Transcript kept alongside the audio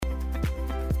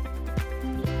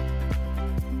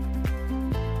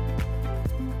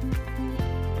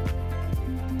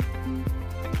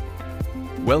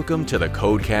Welcome to the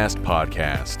Codecast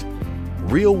podcast.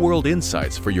 Real-world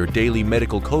insights for your daily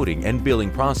medical coding and billing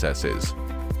processes.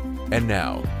 And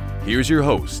now, here's your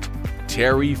host,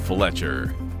 Terry Fletcher.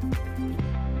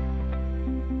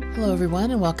 Hello,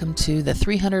 everyone, and welcome to the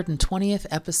 320th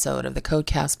episode of the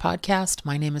Codecast podcast.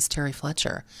 My name is Terry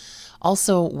Fletcher.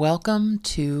 Also, welcome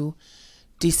to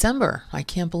December. I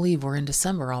can't believe we're in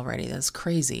December already. That's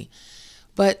crazy.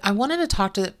 But I wanted to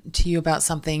talk to you about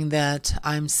something that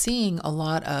I'm seeing a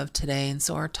lot of today. And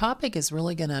so our topic is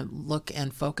really going to look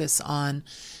and focus on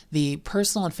the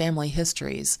personal and family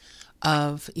histories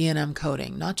of E&M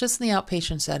coding, not just in the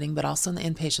outpatient setting, but also in the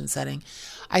inpatient setting.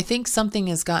 I think something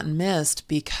has gotten missed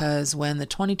because when the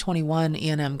 2021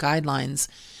 E&M guidelines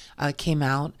came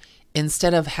out,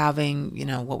 instead of having,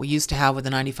 what we used to have with the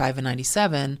 95 and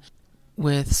 97,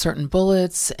 with certain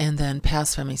bullets and then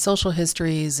past family social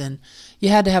histories, and you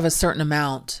had to have a certain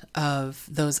amount of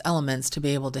those elements to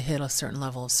be able to hit a certain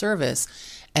level of service.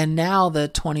 And now the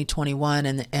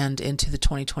 2021 and into the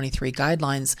 2023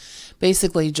 guidelines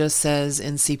basically just says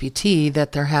in CPT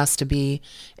that there has to be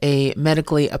a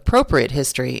medically appropriate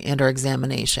history and or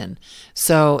examination.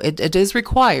 So it is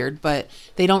required, but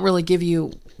they don't really give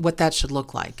you what that should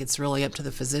look like. It's really up to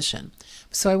the physician.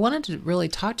 So I wanted to really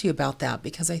talk to you about that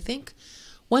because I think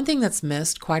one thing that's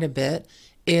missed quite a bit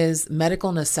is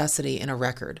medical necessity in a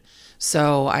record.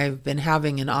 So I've been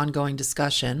having an ongoing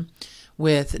discussion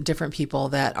with different people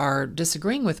that are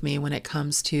disagreeing with me when it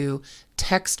comes to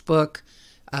textbook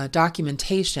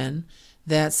documentation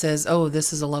that says, oh,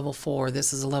 this is a level 4,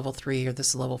 this is a level 3, or this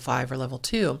is a level 5 or level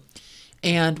 2.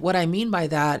 And what I mean by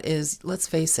that is, let's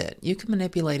face it, you can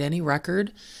manipulate any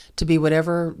record to be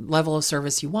whatever level of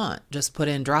service you want. Just put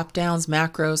in drop downs,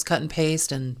 macros, cut and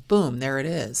paste, and boom, there it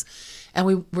is.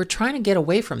 And we're trying to get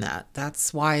away from that.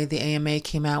 That's why the AMA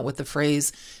came out with the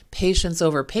phrase patients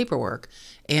over paperwork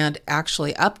and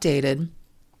actually updated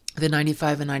the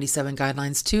 95 and 97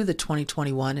 guidelines to the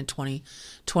 2021 and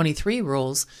 2023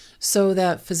 rules so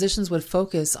that physicians would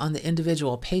focus on the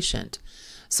individual patient.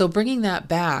 So bringing that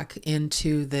back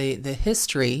into the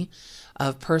history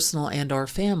of personal and or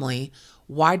family,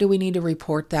 why do we need to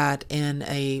report that in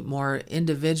a more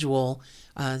individual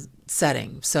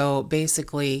setting? So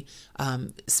basically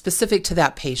specific to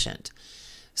that patient.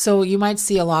 So you might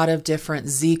see a lot of different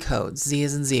Z codes, Z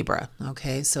as in zebra.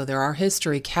 Okay, so there are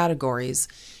history categories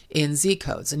in Z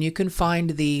codes, and you can find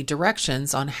the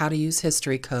directions on how to use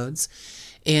history codes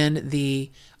in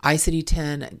the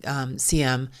ICD-10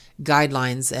 CM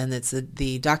guidelines, and it's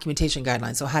the documentation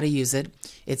guidelines. So how to use it.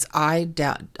 It's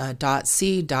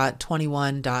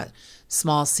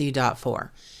I.C.21.c.4.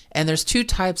 And there's two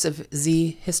types of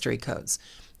Z history codes.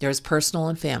 There's personal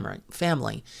and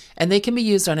family. And they can be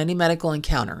used on any medical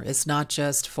encounter. It's not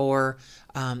just for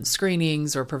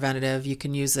screenings or preventative. You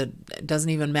can use it. It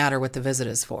doesn't even matter what the visit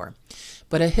is for.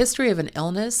 But a history of an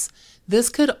illness, this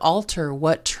could alter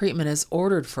what treatment is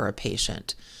ordered for a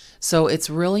patient. So it's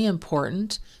really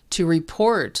important to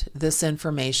report this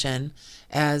information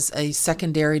as a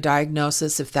secondary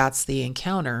diagnosis if that's the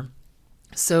encounter,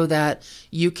 so that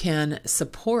you can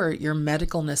support your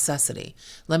medical necessity.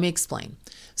 Let me explain.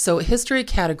 So history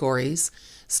categories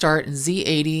start in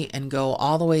Z80 and go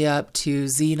all the way up to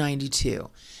Z92.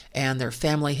 And their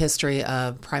family history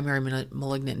of primary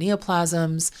malignant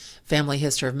neoplasms, family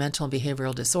history of mental and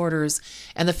behavioral disorders,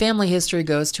 and the family history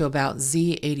goes to about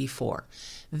Z84.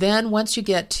 Then once you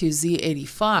get to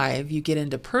Z85, you get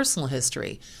into personal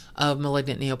history of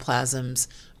malignant neoplasms,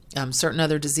 certain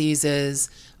other diseases.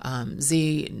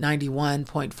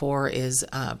 Z91.4 is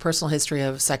personal history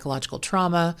of psychological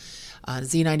trauma,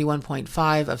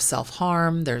 Z91.5 of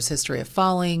self-harm. There's history of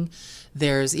falling.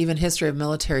 There's even history of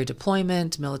military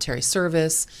deployment, military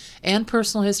service, and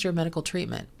personal history of medical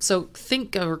treatment. So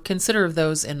think or consider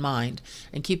those in mind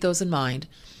and keep those in mind.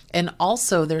 And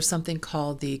also there's something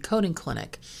called the Coding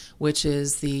Clinic, which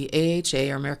is the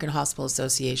AHA, or American Hospital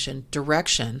Association,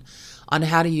 direction on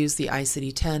how to use the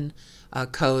ICD-10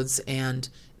 codes, and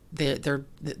their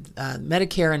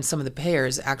Medicare and some of the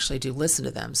payers actually do listen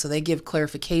to them. So they give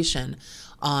clarification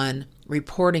on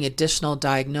reporting additional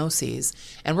diagnoses.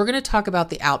 And we're going to talk about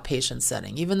the outpatient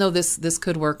setting. Even though this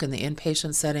could work in the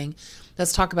inpatient setting,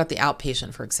 let's talk about the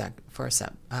outpatient for a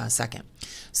second.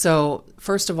 So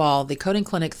first of all, the Coding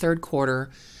Clinic third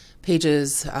quarter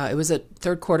pages, it was at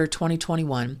third quarter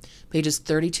 2021, pages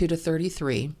 32 to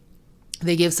 33.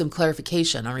 They give some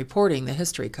clarification on reporting the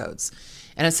history codes.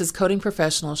 And it says coding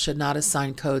professionals should not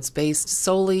assign codes based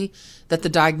solely that the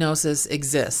diagnosis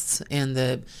exists in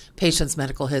the patient's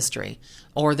medical history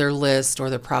or their list or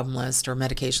their problem list or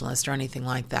medication list or anything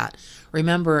like that.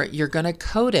 Remember, you're going to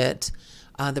code it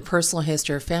the personal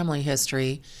history or family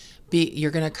history,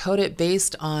 you're going to code it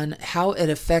based on how it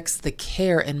affects the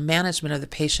care and management of the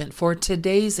patient for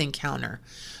today's encounter.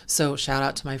 So shout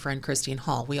out to my friend Christine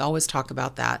Hall. We always talk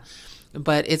about that,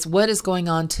 but it's what is going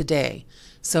on today.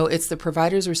 So it's the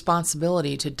provider's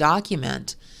responsibility to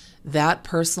document that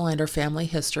personal and or family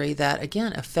history that,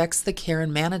 again, affects the care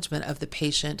and management of the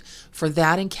patient for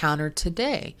that encounter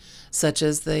today, such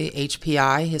as the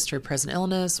HPI, history of present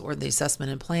illness, or the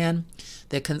assessment and plan,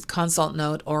 the consult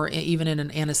note, or even in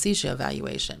an anesthesia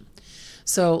evaluation.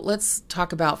 So let's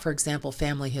talk about, for example,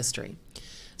 family history.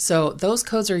 So those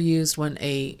codes are used when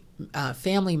a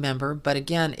family member, but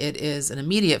again, it is an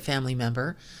immediate family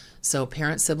member, so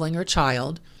parent, sibling, or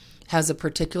child, has a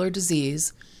particular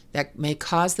disease that may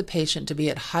cause the patient to be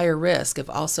at higher risk of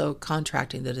also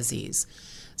contracting the disease.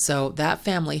 So that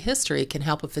family history can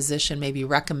help a physician maybe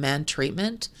recommend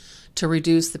treatment to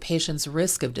reduce the patient's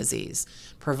risk of disease,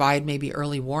 provide maybe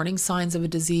early warning signs of a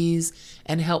disease,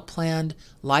 and help plan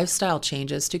lifestyle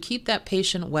changes to keep that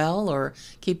patient well or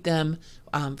keep them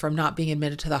from not being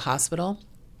admitted to the hospital.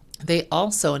 They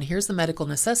also, and here's the medical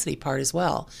necessity part as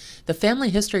well, the family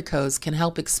history codes can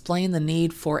help explain the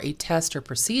need for a test or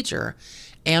procedure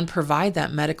and provide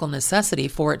that medical necessity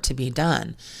for it to be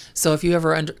done. So if you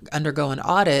ever undergo an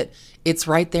audit, it's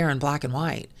right there in black and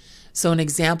white. So an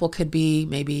example could be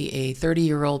maybe a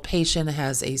 30-year-old patient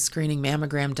has a screening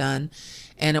mammogram done,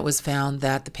 and it was found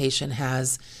that the patient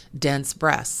has dense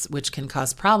breasts, which can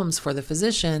cause problems for the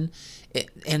physician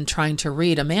in trying to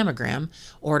read a mammogram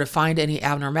or to find any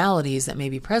abnormalities that may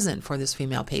be present for this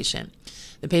female patient.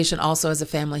 The patient also has a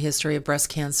family history of breast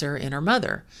cancer in her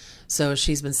mother. So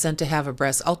she's been sent to have a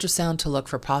breast ultrasound to look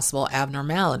for possible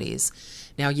abnormalities.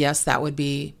 Now, yes, that would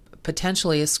be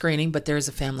potentially a screening, but there's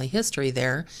a family history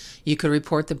there. You could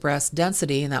report the breast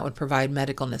density, and that would provide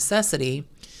medical necessity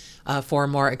for a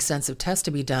more extensive test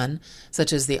to be done,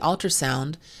 such as the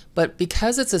ultrasound. But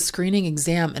because it's a screening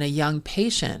exam in a young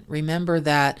patient, remember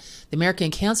that the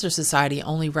American Cancer Society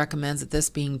only recommends that this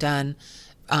being done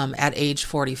at age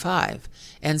 45.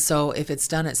 And so if it's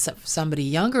done at somebody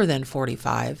younger than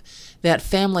 45, that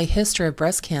family history of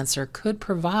breast cancer could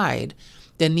provide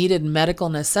the needed medical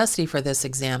necessity for this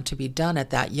exam to be done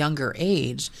at that younger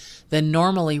age than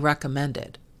normally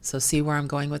recommended. So see where I'm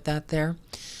going with that there?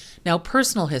 Now,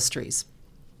 personal histories.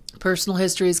 Personal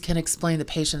histories can explain the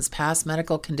patient's past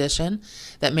medical condition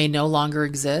that may no longer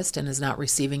exist and is not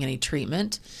receiving any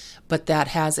treatment, but that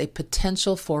has a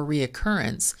potential for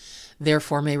reoccurrence,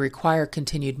 therefore may require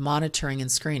continued monitoring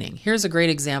and screening. Here's a great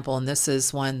example, and this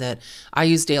is one that I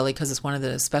use daily because it's one of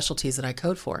the specialties that I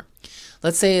code for.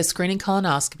 Let's say a screening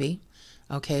colonoscopy.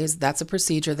 Okay, that's a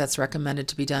procedure that's recommended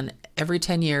to be done every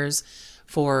 10 years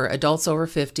for adults over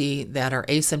 50 that are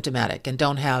asymptomatic and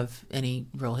don't have any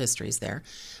real histories there.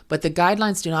 But the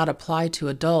guidelines do not apply to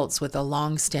adults with a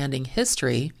long-standing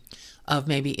history of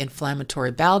maybe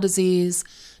inflammatory bowel disease,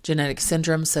 genetic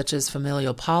syndromes such as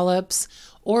familial polyps,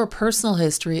 or a personal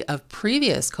history of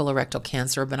previous colorectal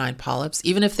cancer or benign polyps,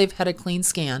 even if they've had a clean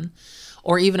scan,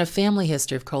 or even a family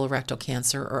history of colorectal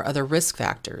cancer or other risk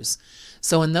factors.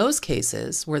 So in those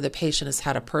cases where the patient has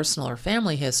had a personal or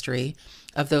family history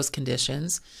of those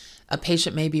conditions, a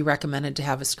patient may be recommended to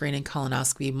have a screening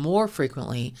colonoscopy more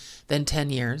frequently than 10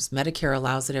 years. Medicare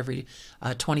allows it every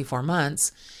 24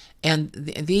 months. And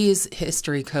these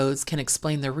history codes can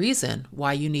explain the reason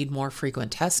why you need more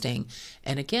frequent testing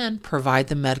and, again, provide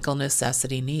the medical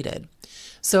necessity needed.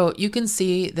 So you can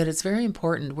see that it's very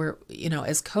important. We're,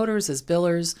 as coders, as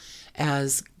billers,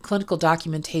 as clinical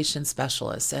documentation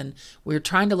specialists, and we're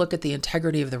trying to look at the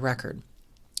integrity of the record.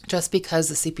 Just because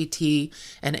the CPT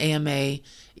and AMA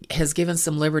has given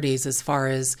some liberties as far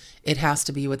as it has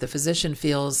to be what the physician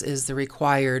feels is the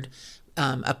required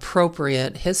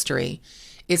appropriate history,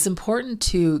 it's important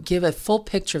to give a full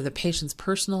picture of the patient's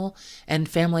personal and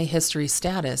family history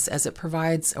status, as it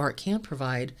provides, or it can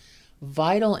provide,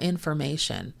 vital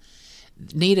information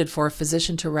needed for a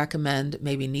physician to recommend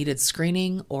maybe needed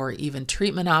screening or even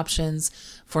treatment options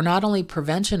for not only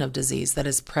prevention of disease that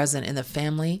is present in the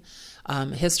family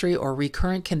history or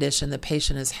recurrent condition the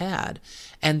patient has had.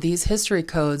 And these history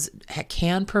codes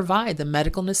can provide the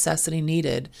medical necessity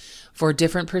needed for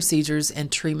different procedures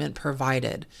and treatment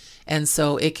provided. And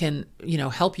so it can,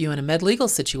 help you in a med-legal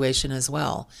situation as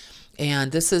well.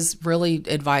 And this is really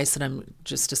advice that I'm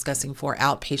just discussing for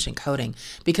outpatient coding,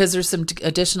 because there's some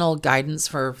additional guidance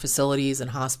for facilities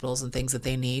and hospitals and things that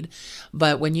they need.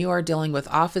 But when you are dealing with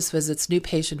office visits, new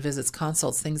patient visits,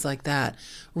 consults, things like that,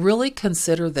 really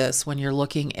consider this when you're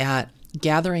looking at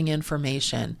gathering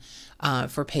information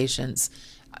for patients.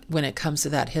 when it comes to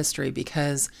that history,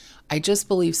 because I just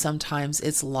believe sometimes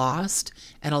it's lost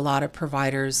and a lot of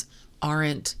providers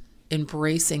aren't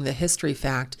embracing the history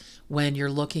fact when you're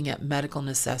looking at medical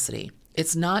necessity.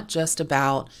 It's not just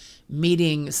about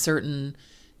meeting certain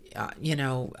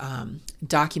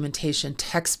documentation,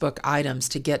 textbook items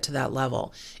to get to that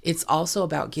level. It's also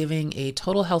about giving a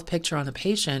total health picture on the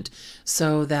patient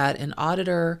so that an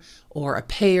auditor or a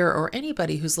payer or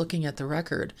anybody who's looking at the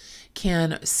record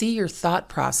can see your thought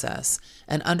process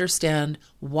and understand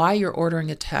why you're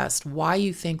ordering a test, why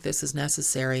you think this is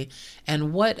necessary,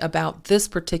 and what about this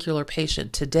particular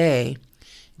patient today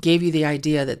gave you the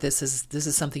idea that this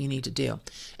is something you need to do.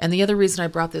 And the other reason I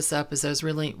brought this up is I was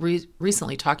really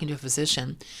recently talking to a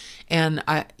physician, and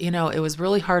it was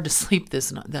really hard to sleep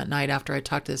that night after I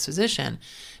talked to this physician,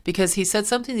 because he said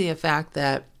something to the effect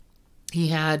that he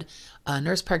had a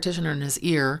nurse practitioner in his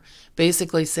ear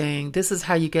basically saying, this is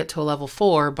how you get to a level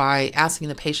 4 by asking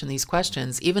the patient these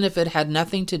questions, even if it had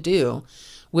nothing to do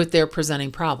with their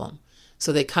presenting problem.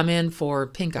 So they come in for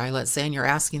pink eye, let's say, and you're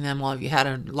asking them, well, have you had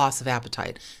a loss of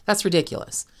appetite? That's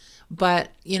ridiculous. But,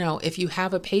 if you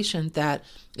have a patient that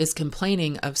is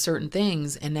complaining of certain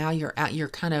things, and now you're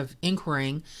kind of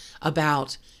inquiring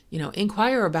about,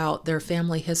 inquire about their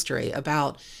family history,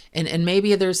 about, and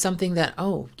maybe there's something that,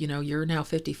 you're now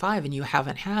 55 and you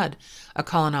haven't had a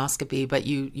colonoscopy, but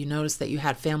you notice that you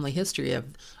had family history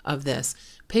of this.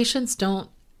 Patients don't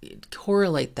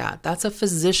correlate that. That's a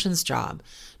physician's job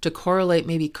to correlate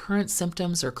maybe current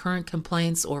symptoms or current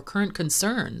complaints or current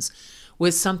concerns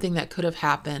with something that could have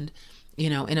happened,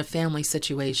 in a family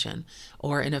situation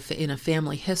or in a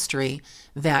family history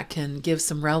that can give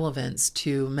some relevance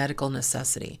to medical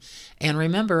necessity. And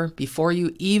remember, before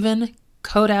you even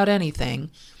code out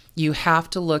anything, you have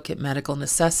to look at medical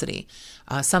necessity.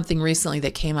 Something recently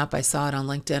that came up, I saw it on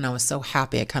LinkedIn. I was so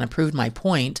happy. It kind of proved my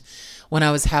point when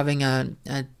I was having a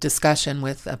discussion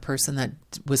with a person that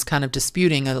was kind of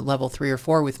disputing a level 3 or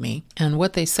 4 with me. And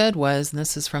what they said was, and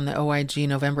this is from the OIG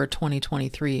November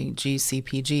 2023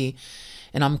 GCPG,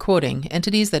 and I'm quoting,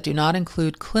 entities that do not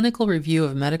include clinical review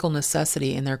of medical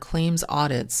necessity in their claims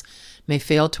audits may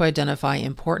fail to identify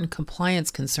important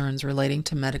compliance concerns relating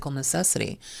to medical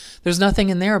necessity. There's nothing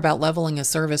in there about leveling a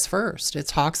service first. It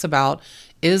talks about,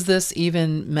 is this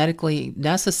even medically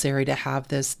necessary to have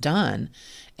this done?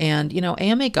 And,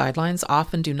 AMA guidelines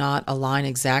often do not align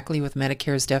exactly with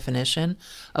Medicare's definition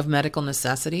of medical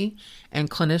necessity, and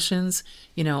clinicians,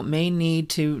 may need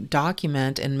to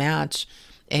document and match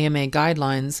AMA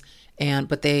guidelines,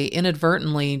 but they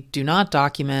inadvertently do not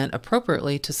document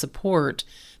appropriately to support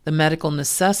the medical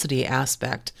necessity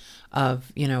aspect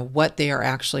of, what they are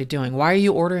actually doing. Why are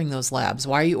you ordering those labs?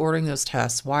 Why are you ordering those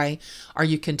tests? Why are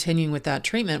you continuing with that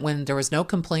treatment when there was no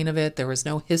complaint of it? There was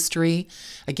no history.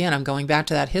 Again, I'm going back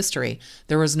to that history.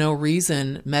 There was no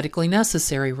reason, medically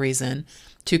necessary reason,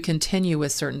 to continue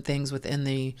with certain things within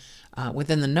the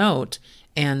note.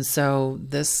 And so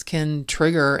this can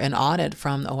trigger an audit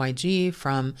from OIG,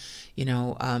 from,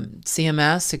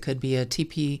 CMS. It could be a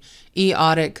TPE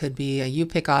audit, could be a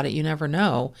UPIC audit. You never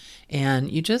know. And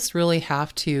you just really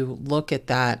have to look at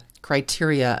that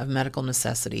criteria of medical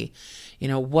necessity.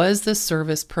 Was the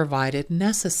service provided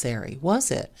necessary?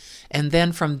 Was it? And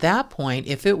then from that point,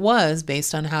 if it was,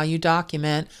 based on how you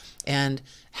document and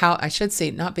how, I should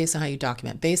say, not based on how you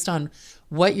document, based on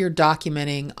what you're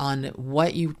documenting on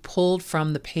what you pulled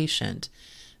from the patient,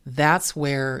 that's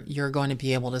where you're going to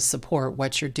be able to support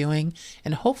what you're doing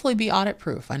and hopefully be audit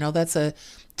proof. I know that's a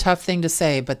tough thing to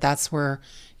say, but that's where,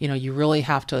 you really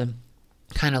have to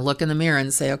kind of look in the mirror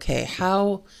and say, okay,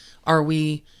 how are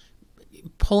we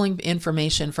pulling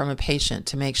information from a patient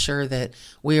to make sure that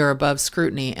we are above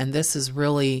scrutiny and this is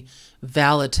really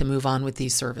valid to move on with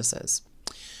these services?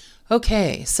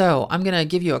 Okay, so I'm going to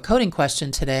give you a coding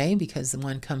question today because the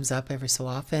one comes up every so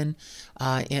often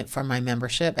from my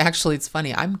membership. Actually, it's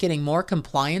funny. I'm getting more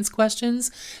compliance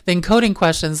questions than coding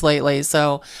questions lately.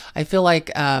 So I feel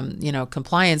like,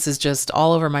 compliance is just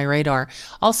all over my radar.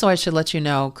 Also, I should let you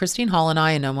know, Christine Hall and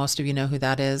I know most of you know who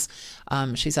that is.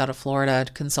 She's out of Florida,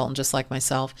 a consultant just like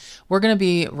myself. We're going to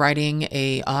be writing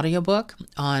a audiobook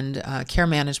on care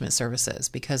management services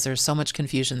because there's so much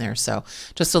confusion there. So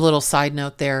just a little side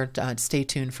note there, stay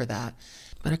tuned for that.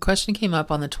 But a question came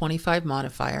up on the 25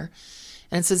 modifier.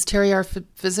 And it says, Terry, our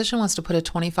physician wants to put a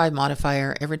 25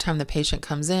 modifier every time the patient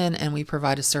comes in and we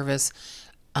provide a service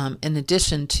in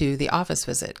addition to the office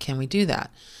visit. Can we do that?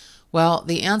 Well,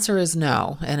 the answer is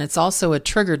no, and it's also a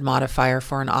triggered modifier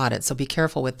for an audit, so be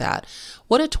careful with that.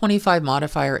 What a 25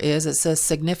 modifier is, it says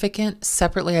significant,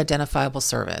 separately identifiable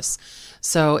service.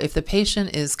 So if the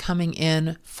patient is coming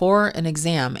in for an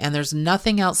exam and there's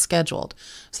nothing else scheduled,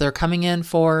 so they're coming in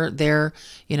for their,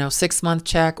 6-month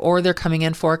check, or they're coming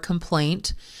in for a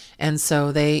complaint, and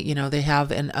so they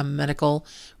have a medical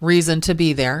reason to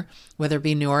be there, whether it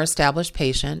be new or established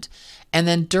patient. And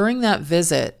then during that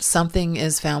visit, something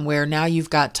is found where now you've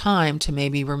got time to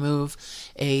maybe remove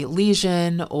a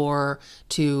lesion or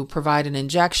to provide an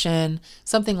injection,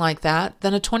 something like that,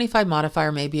 then a 25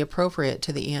 modifier may be appropriate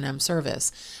to the E&M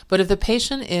service. But if the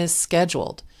patient is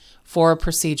scheduled for a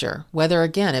procedure, whether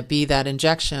again it be that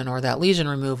injection or that lesion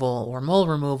removal or mole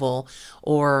removal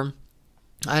or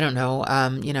ear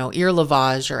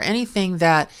lavage or anything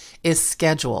that is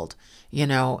scheduled,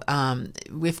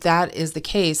 if that is the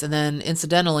case, and then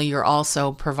incidentally, you're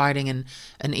also providing an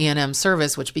E&M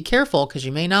service, which be careful because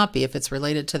you may not be if it's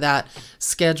related to that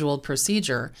scheduled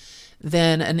procedure,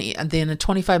 then a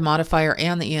 25 modifier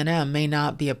and the E&M may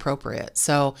not be appropriate.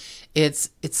 So it's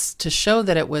to show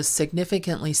that it was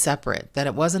significantly separate, that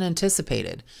it wasn't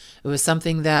anticipated. It was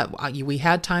something that we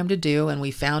had time to do, and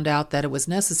we found out that it was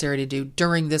necessary to do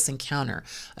during this encounter.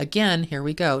 Again, here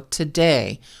we go.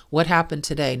 Today, what happened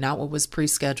today, not what was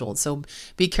pre-scheduled. So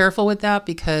be careful with that,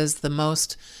 because the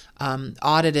most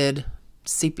audited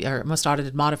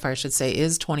modifier, I should say,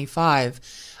 is 25.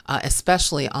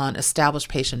 Especially on established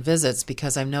patient visits,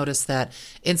 because I've noticed that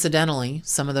incidentally,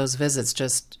 some of those visits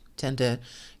just tend to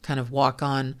kind of walk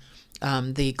on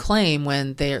the claim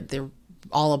when they're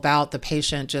all about the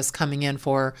patient just coming in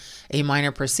for a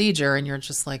minor procedure, and you're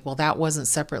just like, well, that wasn't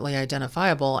separately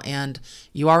identifiable, and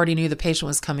you already knew the patient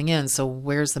was coming in, so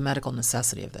where's the medical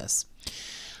necessity of this?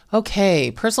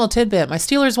 Okay, personal tidbit. My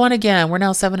Steelers won again. We're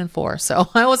now 7-4. So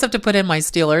I always have to put in my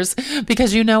Steelers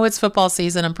because it's football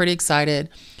season. I'm pretty excited.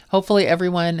 Hopefully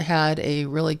everyone had a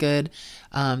really good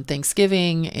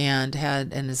Thanksgiving and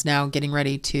is now getting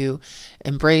ready to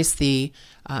embrace the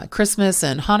Christmas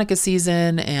and Hanukkah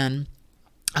season and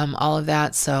all of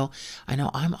that. So I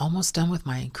know I'm almost done with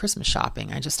my Christmas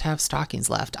shopping. I just have stockings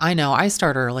left. I know I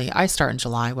start early. I start in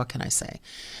July. What can I say?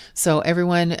 So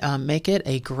everyone, make it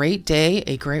a great day,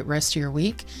 a great rest of your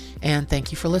week. And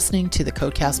thank you for listening to the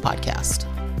Codecast podcast.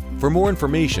 For more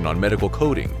information on medical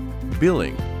coding,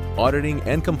 billing, auditing,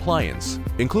 and compliance,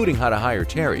 including how to hire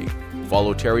Terry,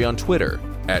 follow Terry on Twitter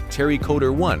at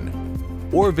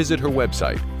TerryCoder1 or visit her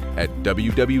website at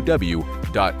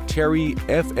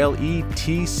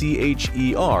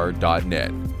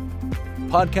www.terryfletcher.net.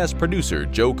 Podcast producer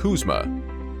Joe Kuzma.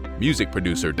 Music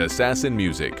producer Dassassin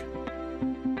Music.